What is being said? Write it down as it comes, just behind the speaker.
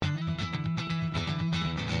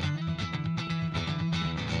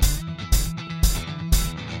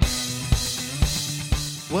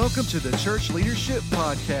Welcome to the Church Leadership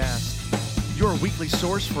Podcast, your weekly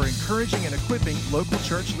source for encouraging and equipping local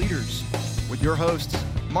church leaders, with your hosts,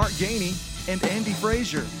 Mark Gainey and Andy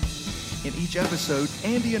Frazier. In each episode,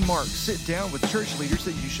 Andy and Mark sit down with church leaders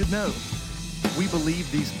that you should know. We believe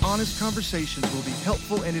these honest conversations will be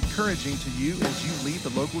helpful and encouraging to you as you lead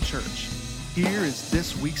the local church. Here is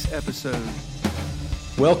this week's episode.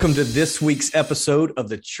 Welcome to this week's episode of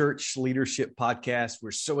the Church Leadership Podcast.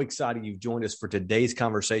 We're so excited you've joined us for today's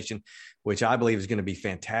conversation, which I believe is going to be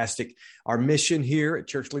fantastic. Our mission here at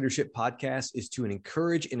Church Leadership Podcast is to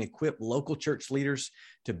encourage and equip local church leaders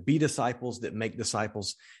to be disciples that make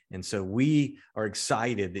disciples. And so we are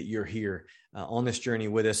excited that you're here on this journey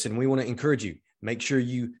with us. And we want to encourage you. Make sure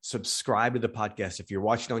you subscribe to the podcast. If you're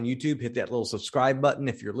watching on YouTube, hit that little subscribe button.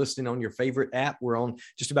 If you're listening on your favorite app, we're on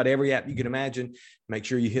just about every app you can imagine. Make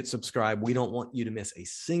sure you hit subscribe. We don't want you to miss a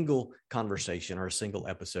single conversation or a single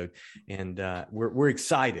episode. And we're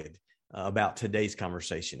excited about today's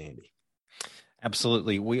conversation, Andy.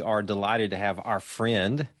 Absolutely. We are delighted to have our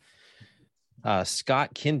friend,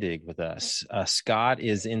 Scott Kindig, with us. Scott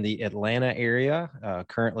is in the Atlanta area,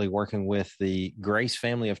 currently working with the Grace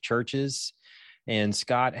family of churches. And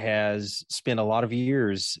Scott has spent a lot of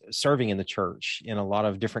years serving in the church in a lot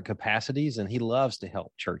of different capacities, and he loves to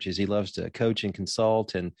help churches. He loves to coach and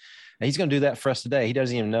consult, and he's going to do that for us today. He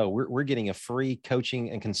doesn't even know. We're getting a free coaching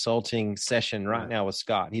and consulting session right now with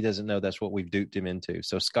Scott. He doesn't know that's what we've duped him into.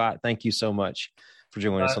 So, Scott, thank you so much for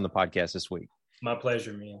joining us on the podcast this week. My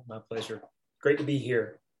pleasure, man. My pleasure. Great to be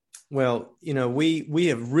here. Well, you know, we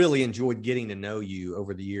have really enjoyed getting to know you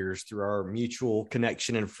over the years through our mutual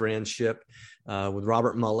connection and friendship with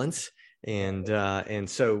Robert Mullins. And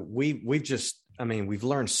so we've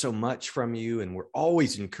learned so much from you, and we're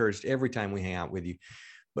always encouraged every time we hang out with you.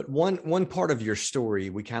 But one part of your story,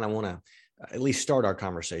 we kind of want to at least start our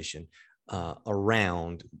conversation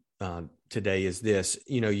around today is this.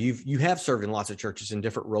 You know, you have served in lots of churches in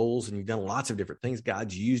different roles, and you've done lots of different things.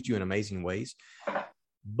 God's used you in amazing ways.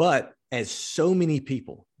 But as so many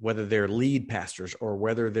people, whether they're lead pastors or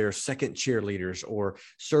whether they're second chair leaders or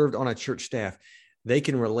served on a church staff, they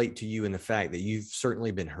can relate to you in the fact that you've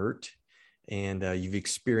certainly been hurt and you've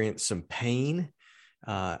experienced some pain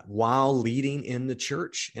while leading in the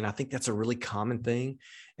church. And I think that's a really common thing.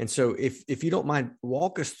 And so if you don't mind,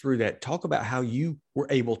 walk us through that. Talk about how you were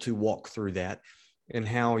able to walk through that and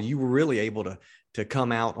how you were really able to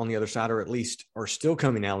come out on the other side, or at least are still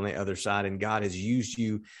coming out on the other side. And God has used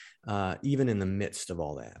you even in the midst of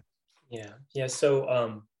all that. Yeah.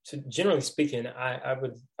 So generally speaking,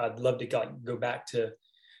 I'd love to go back to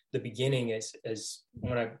the beginning as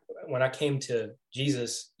when I came to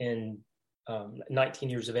Jesus in 19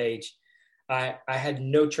 years of age. I had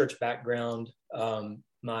no church background.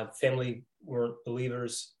 My family weren't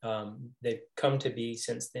believers. They've come to be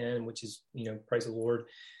since then, which is, praise the Lord.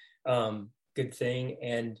 Good thing.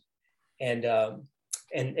 And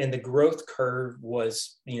the growth curve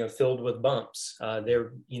was, filled with bumps. I'm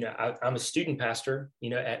a student pastor,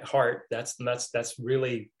 at heart. That's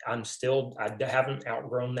really, I haven't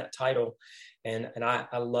outgrown that title. And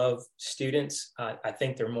I love students. I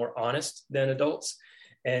think they're more honest than adults.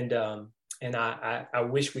 And I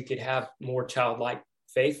wish we could have more childlike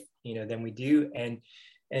faith, than we do. And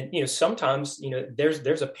sometimes,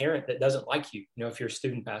 there's a parent that doesn't like you, if you're a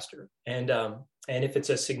student pastor. And if it's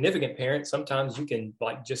a significant parent, sometimes you can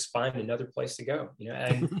just find another place to go,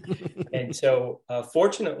 and so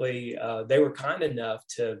fortunately, they were kind enough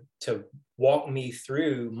to walk me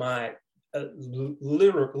through my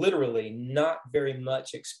literally not very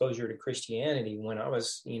much exposure to Christianity when I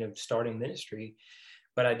was, starting ministry.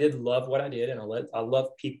 But I did love what I did, and I love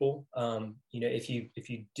people. If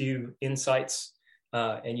you do insights,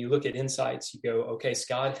 and you look at insights, you go, okay,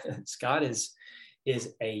 Scott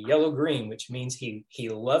is a yellow-green, which means he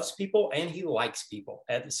loves people and he likes people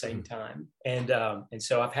at the same time. And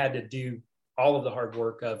so I've had to do all of the hard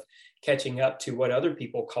work of catching up to what other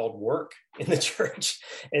people called work in the church.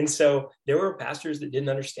 And so there were pastors that didn't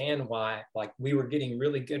understand why, we were getting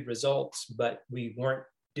really good results, but we weren't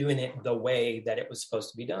doing it the way that it was supposed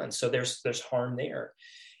to be done. So there's harm there.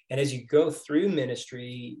 And as you go through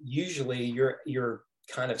ministry, usually you're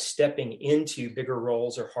kind of stepping into bigger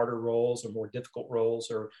roles or harder roles or more difficult roles,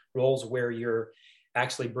 or roles where you're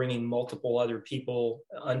actually bringing multiple other people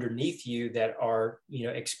underneath you that are,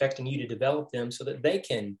 expecting you to develop them so that they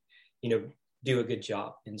can, do a good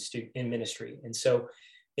job in ministry. And so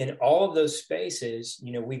in all of those spaces,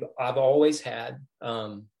 I've always had,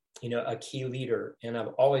 a key leader, and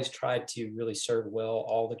I've always tried to really serve well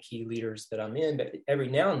all the key leaders that I'm in. But every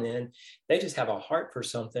now and then, they just have a heart for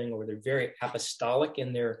something, or they're very apostolic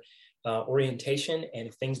in their orientation. And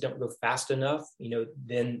if things don't go fast enough,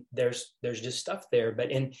 then there's just stuff there.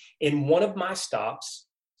 But in one of my stops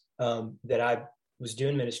that I was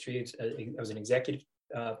doing ministry, I was an executive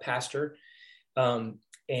pastor.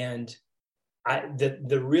 And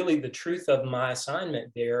the truth of my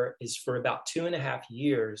assignment there is for about 2.5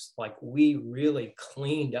 years, like we really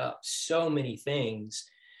cleaned up so many things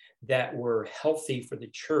that were healthy for the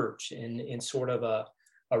church and in sort of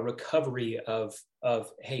a recovery of,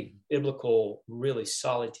 hey, biblical, really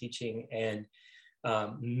solid teaching and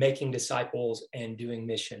making disciples and doing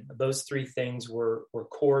mission. Those three things were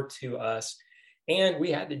core to us. And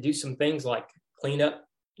we had to do some things like clean up,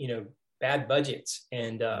 bad budgets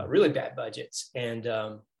and really bad budgets. And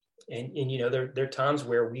there are times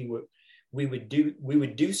where we would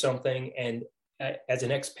do something, and as an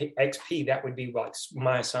XP, that would be like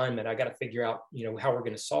my assignment. I got to figure out, how we're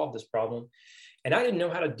going to solve this problem. And I didn't know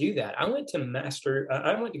how to do that. I went to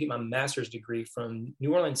get my master's degree from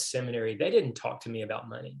New Orleans Seminary. They didn't talk to me about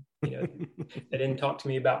money. They didn't talk to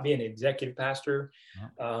me about being an executive pastor.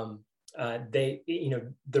 The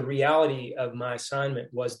reality of my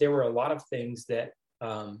assignment was there were a lot of things that,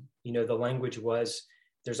 the language was,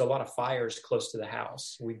 there's a lot of fires close to the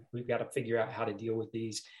house. We've got to figure out how to deal with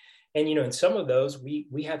these. And, in some of those,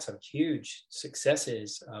 we had some huge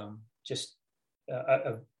successes, just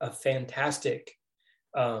a fantastic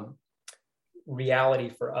reality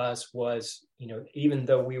for us was, even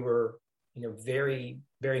though we were, very,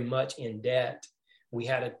 very much in debt, we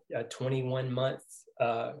had a 21-month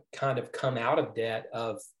kind of come out of debt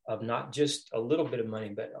of not just a little bit of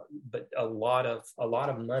money, but a lot of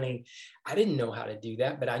money. I didn't know how to do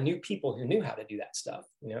that, but I knew people who knew how to do that stuff,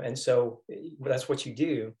 and so that's what you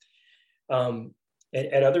do.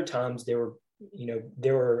 At other times there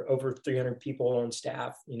were over 300 people on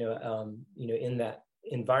staff, in that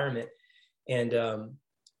environment.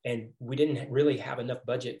 And we didn't really have enough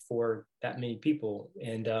budget for that many people.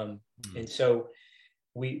 And so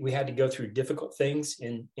we had to go through difficult things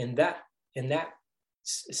in that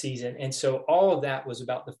season. And so all of that was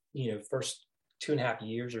about the, first 2.5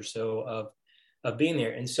 years or so of being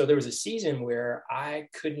there. And so there was a season where I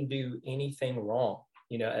couldn't do anything wrong,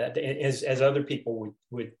 as other people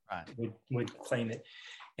would claim it.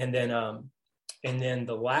 And then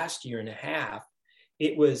the last 1.5 years,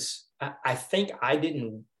 it was, I think I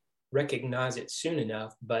didn't recognize it soon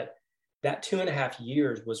enough, but that 2.5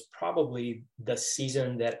 years was probably the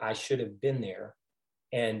season that I should have been there.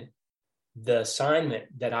 And the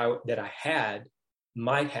assignment that I had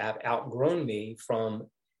might have outgrown me from,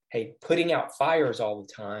 hey, putting out fires all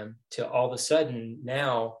the time to all of a sudden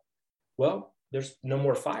now, well, there's no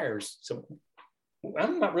more fires. So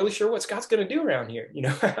I'm not really sure what Scott's going to do around here.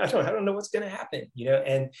 I don't know what's going to happen,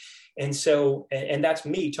 and so that's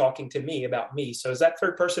me talking to me about me. So is that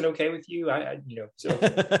third person okay with you? So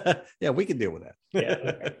yeah, we can deal with that. Yeah.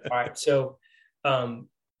 Okay. All right. So,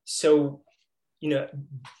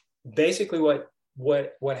 basically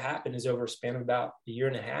what happened is over a span of about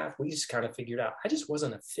 1.5 years, we just kind of figured out I just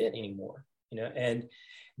wasn't a fit anymore, and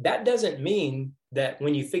that doesn't mean that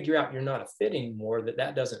when you figure out you're not a fit anymore,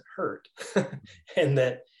 that doesn't hurt and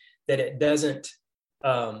that it doesn't,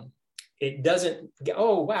 oh,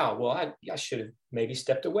 wow, well, I should have maybe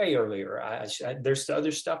stepped away earlier. There's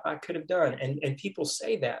other stuff I could have done. And people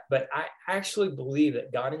say that, but I actually believe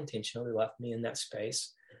that God intentionally left me in that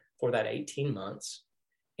space for that 18 months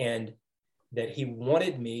and that he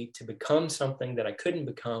wanted me to become something that I couldn't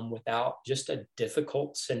become without just a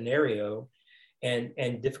difficult scenario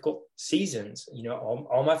and difficult seasons.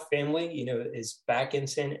 All my family, is back in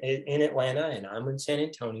Atlanta, and I'm in San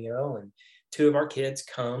Antonio, and 2 of our kids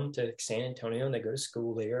come to San Antonio and they go to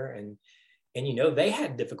school there, and they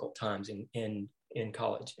had difficult times in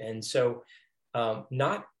college. And so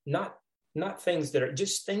not things that are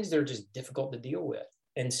just things that are just difficult to deal with.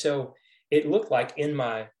 And so it looked like in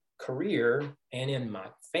my career and in my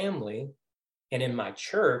family and in my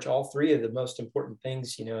church, all 3 of the most important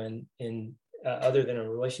things, in other than a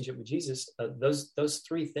relationship with Jesus, those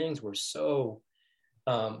 3 things were so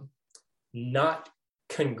not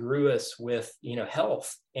congruous with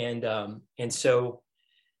health, and so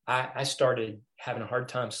I started having a hard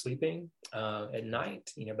time sleeping at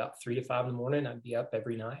night. About 3 to 5 in the morning, I'd be up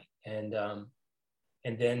every night, and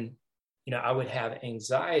then I would have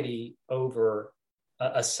anxiety over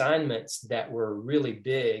assignments that were really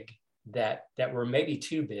big, that were maybe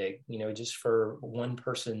too big, just for one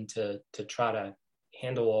person to try to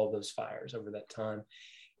handle all those fires over that time.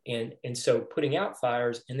 And so putting out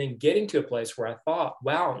fires and then getting to a place where I thought,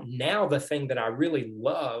 wow, now the thing that I really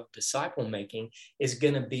love, disciple making, is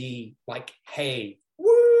going to be like, hey,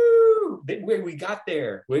 woo, woo, we got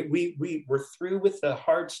there. We're through with the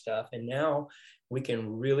hard stuff. And now we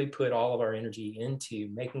can really put all of our energy into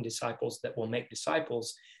making disciples that will make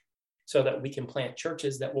disciples, so that we can plant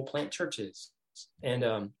churches that will plant churches. And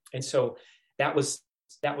so that was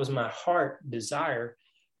my heart desire.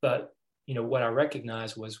 But, what I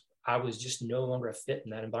recognized was I was just no longer a fit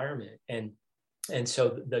in that environment. And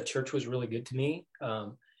so the church was really good to me.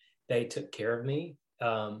 They took care of me,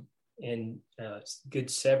 and good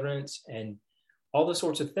severance and all those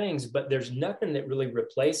sorts of things. But there's nothing that really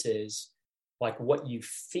replaces like what you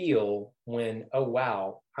feel when, oh,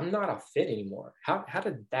 wow, I'm not a fit anymore. How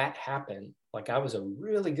did that happen? Like I was a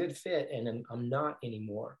really good fit and I'm not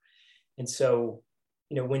anymore. And so,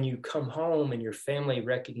 when you come home and your family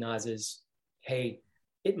recognizes, hey,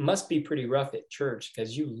 it must be pretty rough at church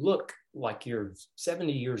because you look like you're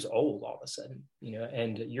 70 years old all of a sudden,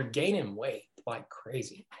 and you're gaining weight like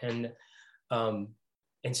crazy. And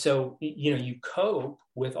so, you cope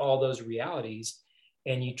with all those realities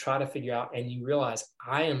and you try to figure out, and you realize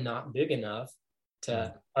I am not big enough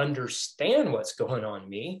to understand what's going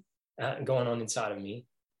on inside of me,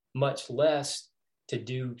 much less to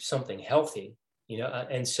do something healthy,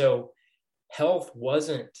 and so health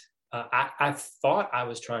wasn't, I thought I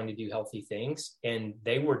was trying to do healthy things, and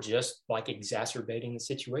they were just like exacerbating the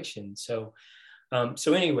situation. So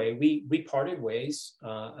anyway, we parted ways.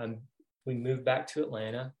 We moved back to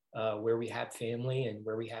Atlanta, where we had family and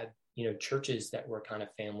where we had, churches that were kind of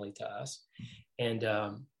family to us. And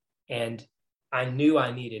I knew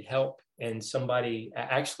I needed help. And somebody,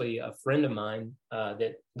 actually a friend of mine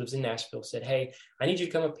that lives in Nashville, said, hey, I need you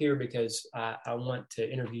to come up here because I want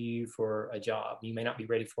to interview you for a job. You may not be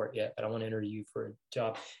ready for it yet, but I want to interview you for a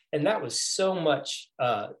job. And that was so much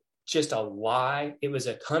just a lie. It was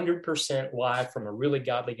 100% lie from a really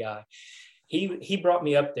godly guy. He brought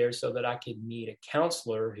me up there so that I could meet a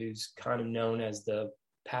counselor who's kind of known as the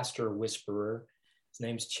pastor whisperer. His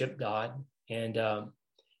name's Chip Dodd.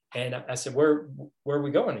 And I said, where are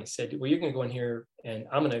we going? He said, well, you're going to go in here and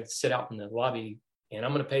I'm going to sit out in the lobby and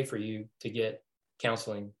I'm going to pay for you to get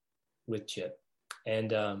counseling with Chip.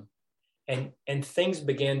 And things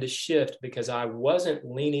began to shift because I wasn't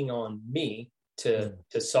leaning on me to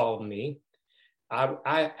solve me.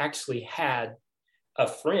 I actually had a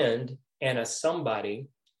friend and a somebody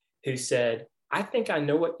who said, I think I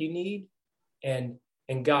know what you need. And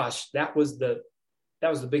gosh, that was the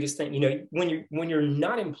biggest thing. When you're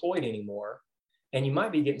not employed anymore and you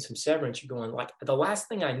might be getting some severance, you're going like, the last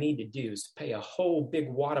thing I need to do is to pay a whole big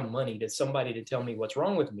wad of money to somebody to tell me what's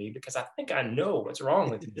wrong with me, because I think I know what's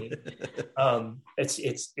wrong with me.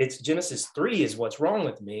 It's Genesis 3 is what's wrong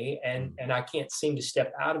with me. And I can't seem to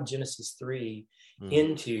step out of Genesis 3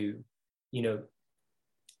 into,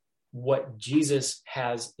 what Jesus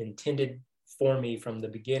has intended for me from the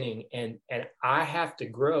beginning. And I have to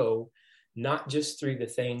grow, not just through the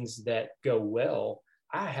things that go well.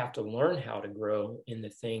 I have to learn how to grow in the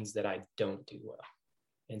things that I don't do well.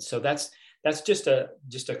 And so that's just a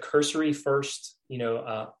cursory first,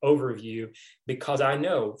 overview, because I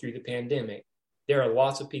know through the pandemic, there are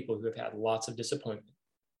lots of people who have had lots of disappointment.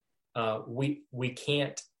 We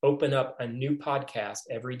can't open up a new podcast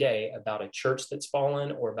every day about a church that's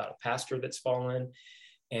fallen or about a pastor that's fallen.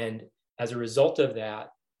 And as a result of that,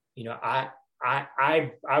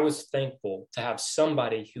 I was thankful to have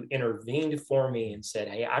somebody who intervened for me and said,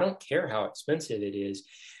 hey, I don't care how expensive it is.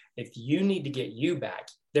 If you need to get you back,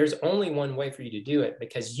 there's only one way for you to do it,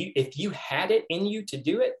 because if you had it in you to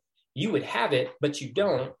do it, you would have it, but you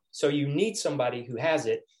don't. So you need somebody who has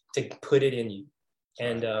it to put it in you.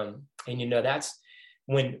 And that's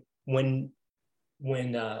when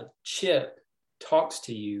Chip talks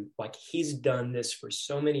to you, like he's done this for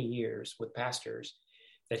so many years with pastors,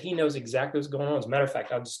 that he knows exactly what's going on. As a matter of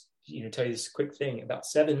fact, I'll just tell you this quick thing. About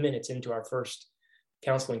 7 minutes into our first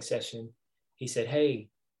counseling session, he said, hey,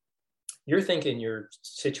 you're thinking your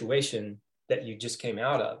situation that you just came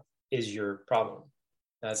out of is your problem.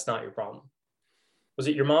 That's not your problem. Was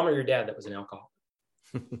it your mom or your dad that was an alcoholic?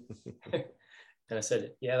 And I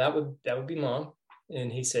said, yeah, that would be mom.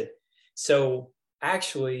 And he said, so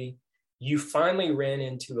actually, you finally ran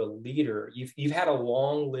into a leader. You've had a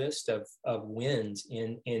long list of wins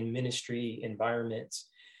in ministry environments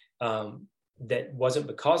that wasn't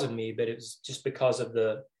because of me, but it was just because of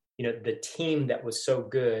the team that was so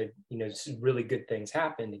good. Really good things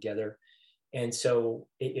happened together. And so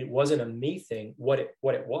it wasn't a me thing. What it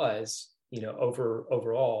was,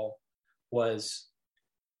 overall was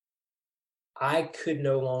I could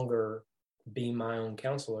no longer be my own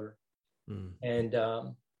counselor.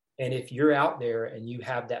 And if you're out there and you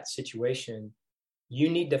have that situation, you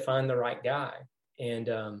need to find the right guy. And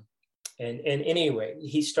anyway,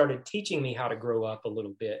 he started teaching me how to grow up a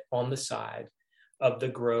little bit on the side of the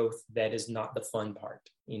growth that is not the fun part.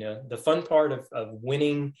 The fun part of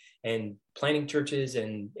winning and planting churches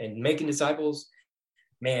and making disciples,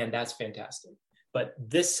 man, that's fantastic. But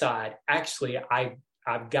this side, actually,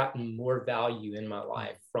 I've gotten more value in my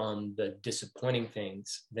life from the disappointing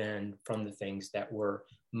things than from the things that were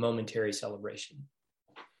momentary celebration.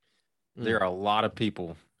 There are a lot of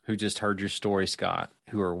people who just heard your story, Scott,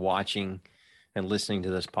 who are watching and listening to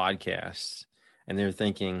this podcast, and they're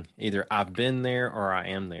thinking either I've been there or I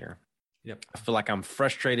am there. Yep. I feel like I'm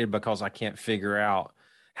frustrated because I can't figure out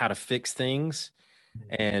how to fix things.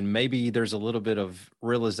 And maybe there's a little bit of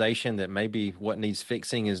realization that maybe what needs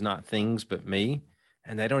fixing is not things, but me.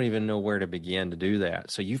 And they don't even know where to begin to do that.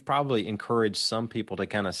 So you've probably encouraged some people to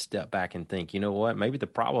kind of step back and think, you know what, maybe the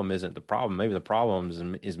problem isn't the problem. Maybe the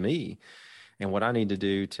problem is me. And what I need to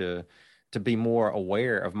do to be more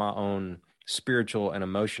aware of my own spiritual and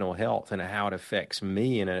emotional health and how it affects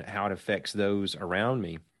me and how it affects those around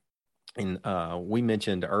me. And we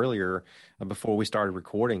mentioned earlier before we started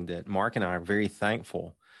recording that Mark and I are very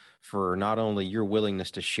thankful for not only your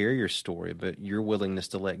willingness to share your story, but your willingness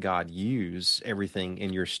to let God use everything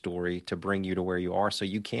in your story to bring you to where you are so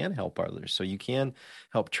you can help others, so you can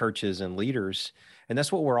help churches and leaders. And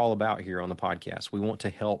that's what we're all about here on the podcast. We want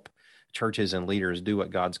to help churches and leaders do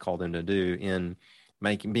what God's called them to do in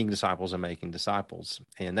being disciples and making disciples.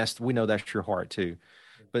 And we know that's your heart too.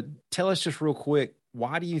 But tell us just real quick,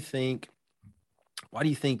 why do you think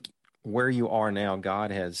where you are now,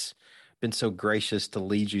 God has been so gracious to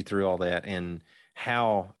lead you through all that, and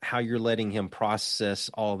how you're letting him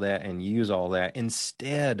process all that and use all that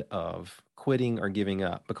instead of quitting or giving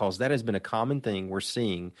up? Because that has been a common thing we're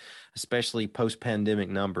seeing, especially post-pandemic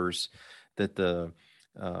numbers, that the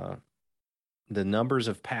numbers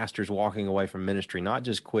of pastors walking away from ministry, not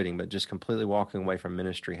just quitting, but just completely walking away from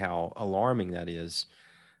ministry, how alarming that is.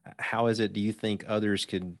 How is it, do you think others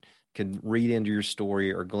could read into your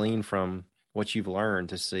story or glean from what you've learned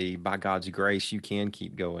to see by God's grace, you can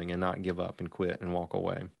keep going and not give up and quit and walk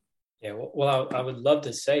away? Yeah, well, I would love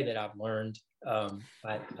to say that I've learned.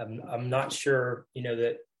 I'm not sure,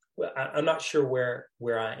 I'm not sure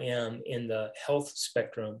where I am in the health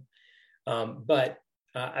spectrum, but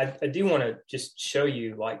I do want to just show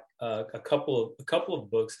you like a couple of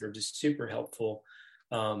books that are just super helpful.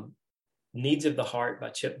 Needs of the Heart by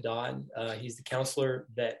Chip Dodd. He's the counselor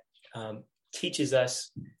that teaches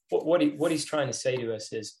us what he's trying to say to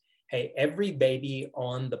us is, hey, every baby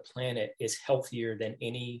on the planet is healthier than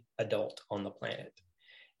any adult on the planet.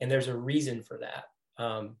 And there's a reason for that,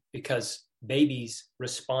 because babies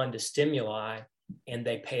respond to stimuli and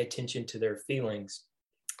they pay attention to their feelings.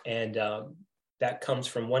 And that comes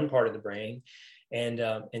from one part of the brain. And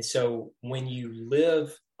so when you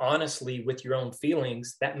live honestly with your own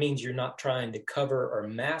feelings, that means you're not trying to cover or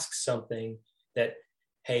mask something that,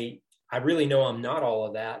 hey, I really know I'm not all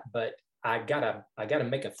of that, but I gotta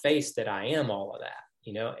make a face that I am all of that,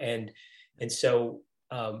 and so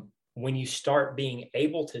when you start being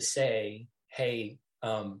able to say, hey,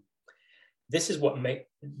 this is what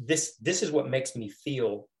makes me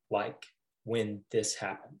feel like when this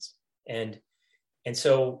happens, and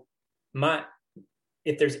so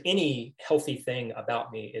if there's any healthy thing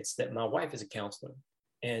about me, it's that my wife is a counselor,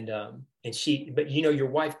 but your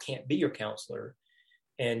wife can't be your counselor.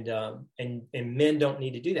 And men don't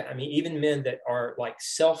need to do that. I mean, even men that are like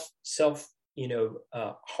self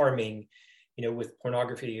harming, with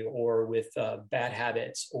pornography or with bad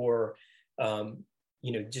habits or,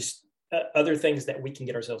 just other things that we can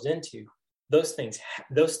get ourselves into. Those things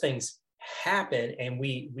happen, and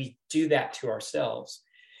we do that to ourselves.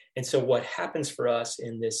 And so what happens for us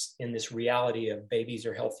in this reality of babies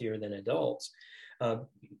are healthier than adults,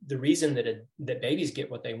 the reason that babies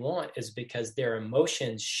get what they want is because their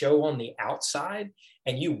emotions show on the outside,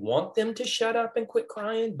 and you want them to shut up and quit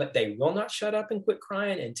crying, but they will not shut up and quit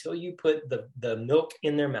crying until you put the milk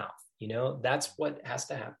in their mouth. That's what has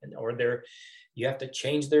to happen, or you have to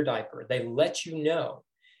change their diaper. They let you know.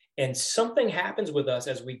 And something happens with us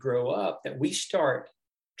as we grow up that we start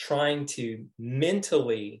trying to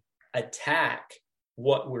mentally attack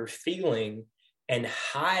what we're feeling and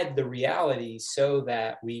hide the reality so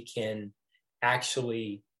that we can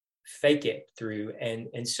actually fake it through.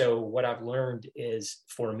 And so what I've learned is,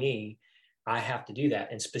 for me, I have to do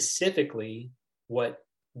that. And specifically what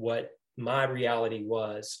my reality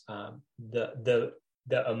was, the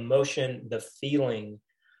emotion, the feeling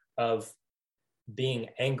of being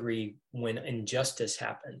angry when injustice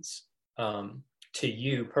happens to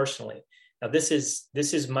you personally. Now, this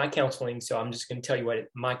is my counseling, so I'm just going to tell you what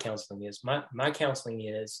my counseling is. My counseling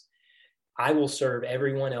is I will serve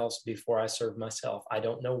everyone else before I serve myself. I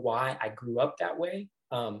don't know why I grew up that way.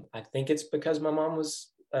 I think it's because my mom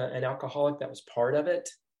was an alcoholic. That was part of it.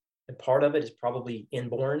 And part of it is probably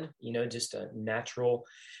inborn, just a natural,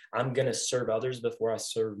 I'm going to serve others before I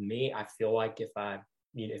serve me. I feel like if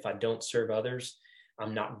I don't serve others,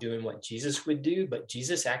 I'm not doing what Jesus would do. But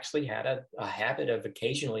Jesus actually had a habit of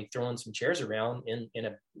occasionally throwing some chairs around in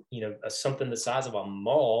a something the size of a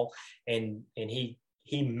mall. And he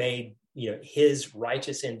made, his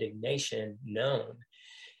righteous indignation known.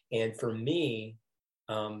 And for me,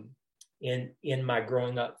 in my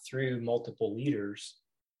growing up through multiple leaders,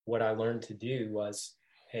 what I learned to do was,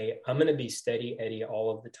 hey, I'm going to be steady Eddie all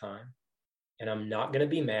of the time. And I'm not going to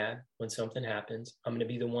be mad when something happens. I'm going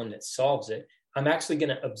to be the one that solves it. I'm actually going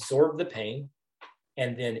to absorb the pain.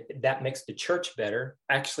 And then that makes the church better.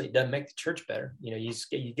 Actually, it doesn't make the church better. It's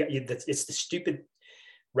the stupid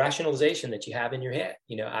rationalization that you have in your head.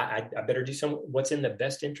 I better do what's in the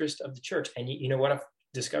best interest of the church. And you know what I've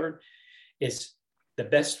discovered is the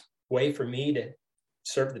best way for me to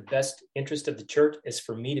serve the best interest of the church is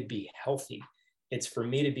for me to be healthy. It's for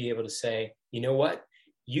me to be able to say, you know what,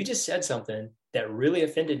 you just said something that really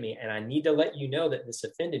offended me, and I need to let you know that this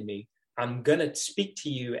offended me. I'm going to speak to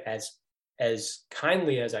you as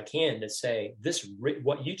kindly as I can to say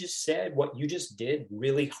what you just said, what you just did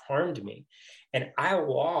really harmed me. And I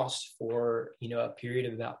lost for, a period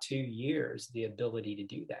of about 2 years, the ability to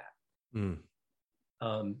do that.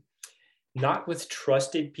 Not with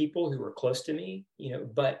trusted people who were close to me,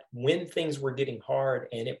 but when things were getting hard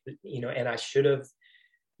and and I should have,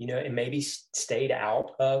 and maybe stayed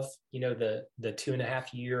out of, the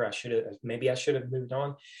 2.5 year, I should have moved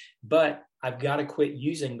on, but I've got to quit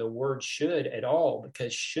using the word should at all,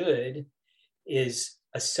 because should is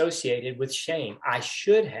associated with shame. I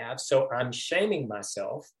should have, so I'm shaming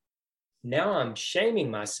myself. Now I'm shaming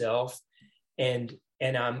myself, and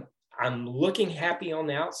I'm looking happy on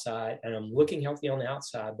the outside and I'm looking healthy on the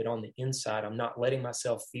outside, but on the inside, I'm not letting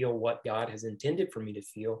myself feel what God has intended for me to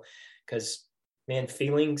feel, because, man,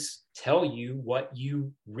 feelings tell you what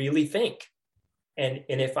you really think. And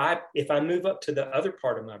if I move up to the other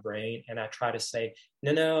part of my brain and I try to say,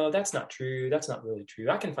 no, that's not true. That's not really true.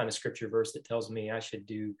 I can find a scripture verse that tells me I should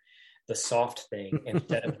do the soft thing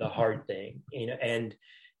instead of the hard thing, and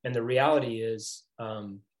the reality is,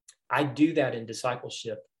 I do that in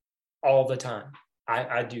discipleship all the time.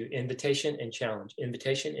 I do invitation and challenge,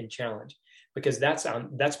 because that's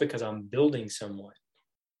because I'm building someone.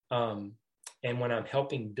 And when I'm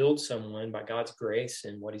helping build someone by God's grace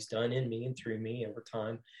and what he's done in me and through me over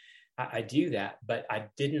time, I do that, but I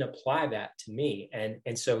didn't apply that to me.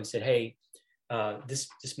 And so he said, hey, this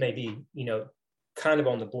may be, kind of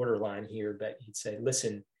on the borderline here, but he'd say,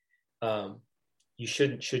 listen, you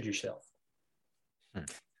shouldn't should yourself.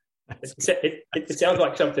 It sounds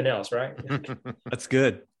like something else, right? That's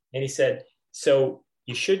good. And he said, so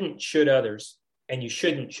you shouldn't should others, and you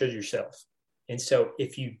shouldn't should yourself. And so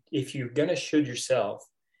if you're going to should yourself,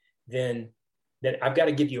 then I've got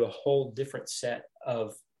to give you a whole different set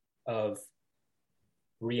of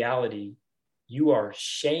reality. You are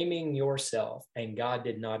shaming yourself, and God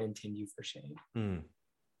did not intend you for shame.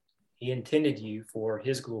 He intended you for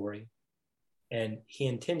his glory, and he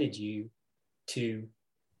intended you to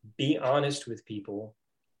be honest with people,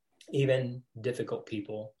 even difficult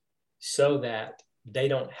people, so that they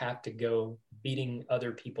don't have to go beating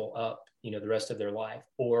other people up, the rest of their life,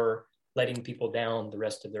 or letting people down the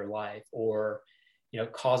rest of their life, or,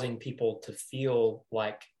 causing people to feel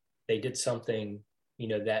like they did something,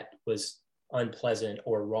 that was unpleasant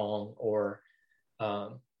or wrong or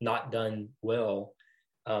not done well.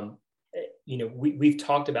 We've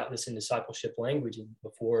talked about this in discipleship language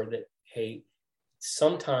before, that, hey,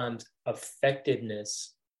 sometimes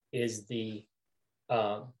effectiveness is the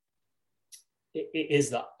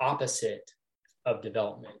opposite of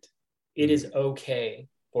development. It is okay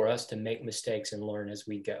for us to make mistakes and learn as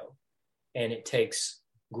we go, and it takes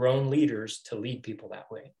grown leaders to lead people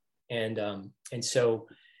that way. And so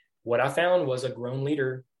what I found was a grown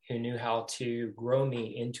leader who knew how to grow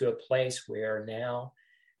me into a place where now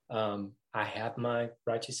I have my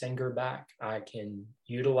righteous anger back. I can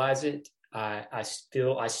utilize it. I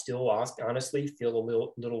still honestly feel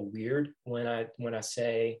a little weird when I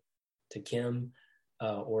say to Kim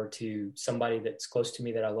or to somebody that's close to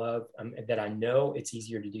me that I love, that I know it's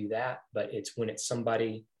easier to do that, but it's when it's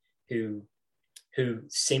somebody who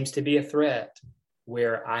seems to be a threat,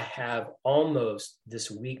 where I have almost this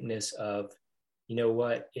weakness of, you know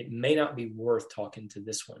what, it may not be worth talking to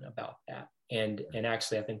this one about that. And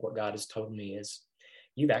actually, I think what God has told me is,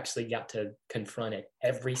 you've actually got to confront it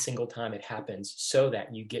every single time it happens so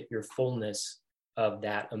that you get your fullness of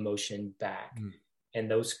that emotion back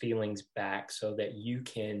and those feelings back so that you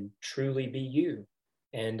can truly be you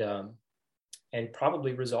and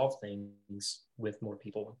probably resolve things with more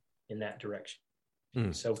people in that direction.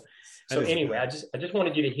 So anyway, I just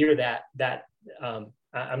wanted you to hear that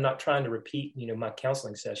I'm not trying to repeat, my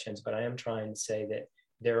counseling sessions, but I am trying to say that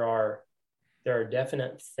there are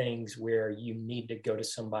definite things where you need to go to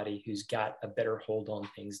somebody who's got a better hold on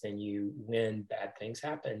things than you when bad things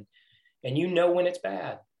happen. And when it's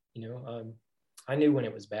bad. I knew when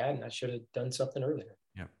it was bad and I should have done something earlier.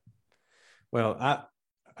 Yeah. Well,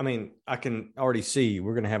 I mean, I can already see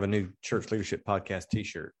we're going to have a new Church Leadership Podcast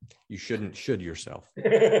t-shirt. You should yourself.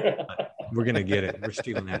 We're going to get it. We're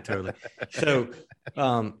stealing that totally.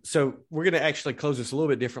 So we're going to actually close this a little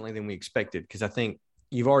bit differently than we expected, because I think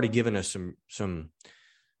you've already given us some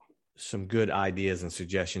good ideas and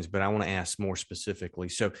suggestions, but I want to ask more specifically.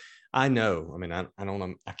 So I know, I mean, I don't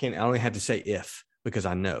know, I only have to say if, because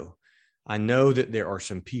I know that there are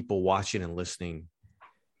some people watching and listening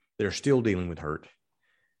that are still dealing with hurt,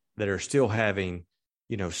 that are still having,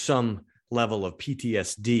 some level of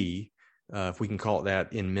PTSD, if we can call it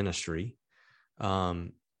that, in ministry.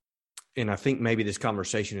 And I think maybe this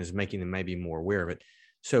conversation is making them maybe more aware of it.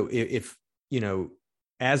 So if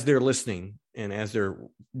as they're listening and as they're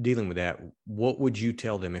dealing with that, what would you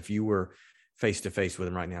tell them if you were face to face with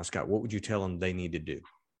them right now, Scott? What would you tell them they need to do?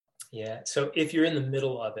 Yeah. So if you're in the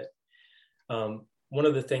middle of it, one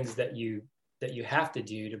of the things that you have to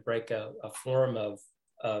do to break a form of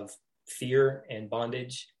fear and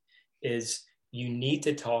bondage is you need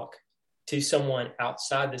to talk to someone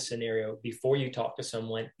outside the scenario before you talk to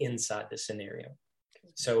someone inside the scenario.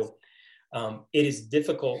 So it is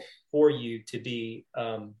difficult for you to be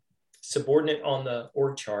subordinate on the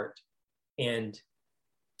org chart and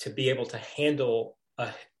to be able to handle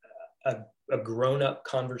a grown-up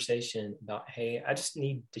conversation about, hey, I just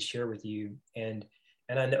need to share with you, and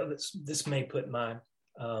I know this may put my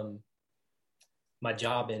my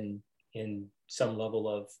job in some level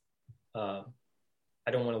of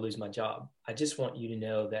I don't want to lose my job. I just want you to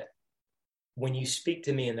know that when you speak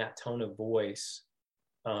to me in that tone of voice,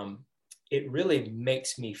 it really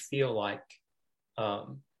makes me feel like a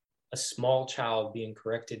small child being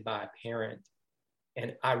corrected by a parent.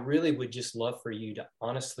 And I really would just love for you to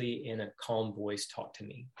honestly, in a calm voice, talk to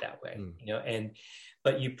me that way,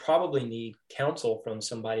 but you probably need counsel from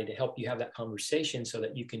somebody to help you have that conversation so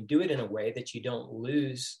that you can do it in a way that you don't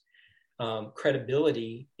lose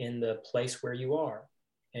credibility in the place where you are.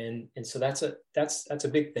 And so that's a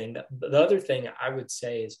big thing. The other thing I would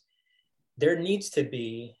say is there needs to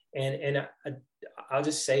be, and I'll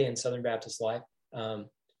just say in Southern Baptist life,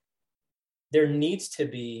 there needs to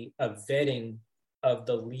be a vetting of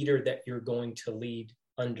the leader that you're going to lead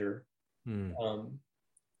under.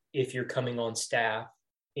 If you're coming on staff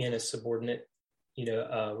in a subordinate,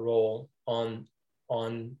 role on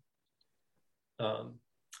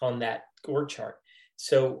that org chart.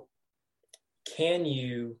 So can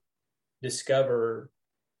you discover,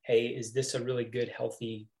 hey, is this a really good,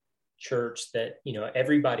 healthy church that,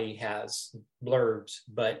 everybody has blurbs,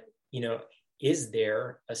 but, is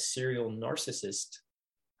there a serial narcissist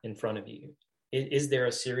in front of you? Is there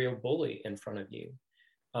a serial bully in front of you?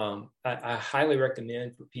 I highly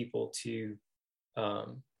recommend for people to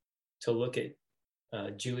look at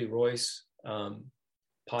Julie Roy's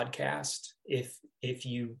podcast if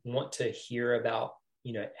you want to hear about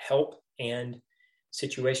help and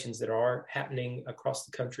situations that are happening across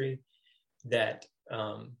the country. That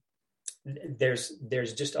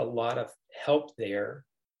there's just a lot of help there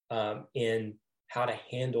in how to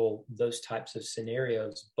handle those types of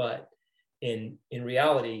scenarios. But in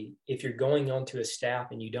reality, if you're going onto a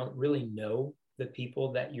staff and you don't really know the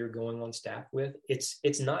people that you're going on staff with,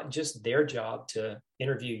 it's not just their job to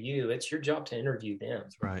interview you, it's your job to interview them.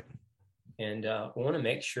 That's right. And we want to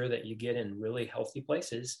make sure that you get in really healthy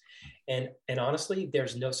places. And honestly,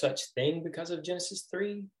 there's no such thing because of Genesis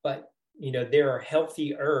 3, but there are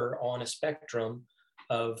healthier on a spectrum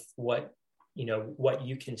of what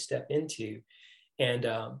you can step into. And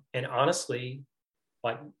honestly,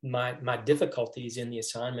 like my difficulties in the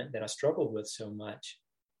assignment that I struggled with so much,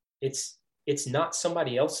 it's not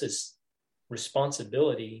somebody else's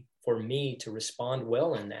responsibility for me to respond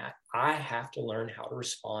well in that. I have to learn how to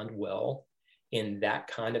respond well in that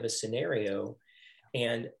kind of a scenario.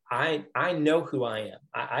 And I know who I am.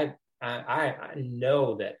 I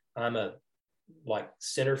know that I'm a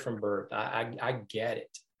sinner from birth. I get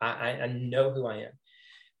it. I know who I am,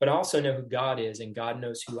 but I also know who God is, and God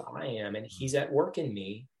knows who I am, and He's at work in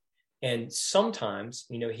me And sometimes,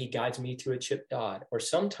 he guides me to a Chip Dodd, or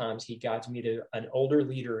sometimes he guides me to an older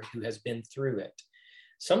leader who has been through it.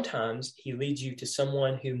 Sometimes he leads you to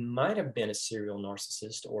someone who might have been a serial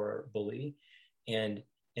narcissist or bully. And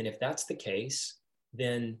if that's the case,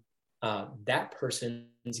 then that person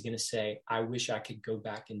is going to say, I wish I could go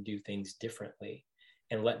back and do things differently.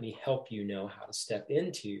 And let me help you know how to step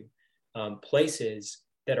into places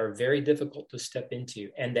that are very difficult to step into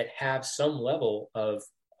and that have some level of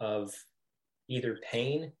either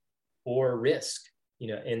pain or risk,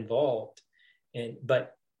 involved.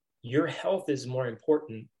 But your health is more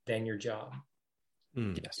important than your job.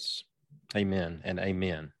 Yes. Amen and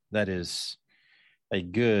amen. That is a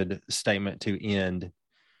good statement to end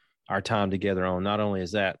our time together on. Not only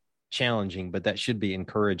is that challenging, but that should be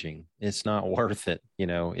encouraging. It's not worth it.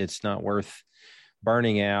 It's not worth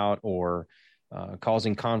burning out or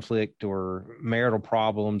causing conflict or marital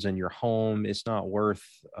problems in your home. It's not worth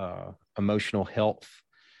emotional health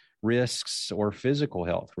risks or physical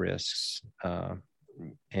health risks.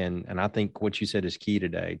 And I think what you said is key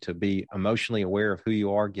today, to be emotionally aware of who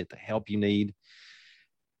you are, get the help you need,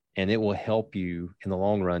 and it will help you in the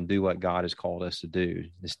long run do what God has called us to do,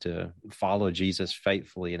 is to follow Jesus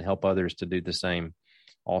faithfully and help others to do the same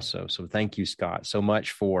also. So thank you, Scott, so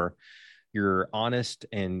much for your honest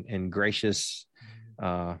and gracious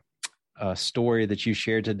story that you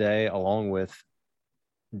shared today, along with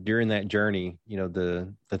during that journey,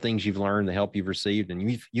 the things you've learned, the help you've received,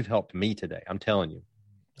 and you've helped me today. I'm telling you,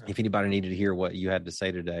 if anybody needed to hear what you had to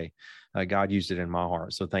say today, God used it in my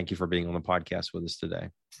heart. So thank you for being on the podcast with us today.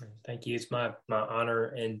 Thank you. It's my honor.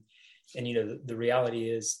 And the reality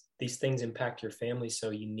is these things impact your family. So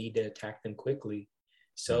you need to attack them quickly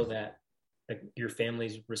so that your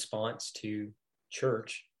family's response to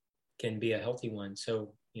church can be a healthy one.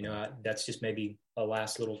 So, that's just maybe a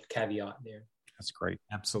last little caveat there. That's great.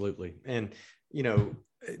 Absolutely. And,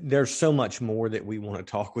 there's so much more that we want to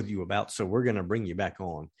talk with you about. So we're going to bring you back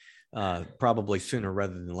on probably sooner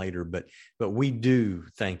rather than later. But we do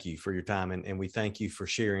thank you for your time. And we thank you for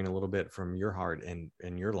sharing a little bit from your heart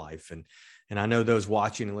and your life. And I know those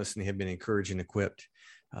watching and listening have been encouraged and equipped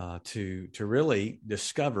to really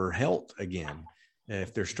discover health again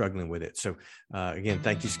if they're struggling with it. So again,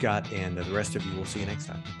 thank you, Scott, and the rest of you. We'll see you next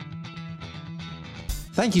time.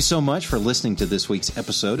 Thank you so much for listening to this week's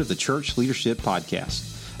episode of the Church Leadership Podcast.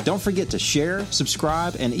 Don't forget to share,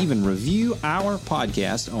 subscribe, and even review our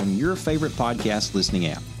podcast on your favorite podcast listening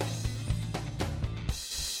app.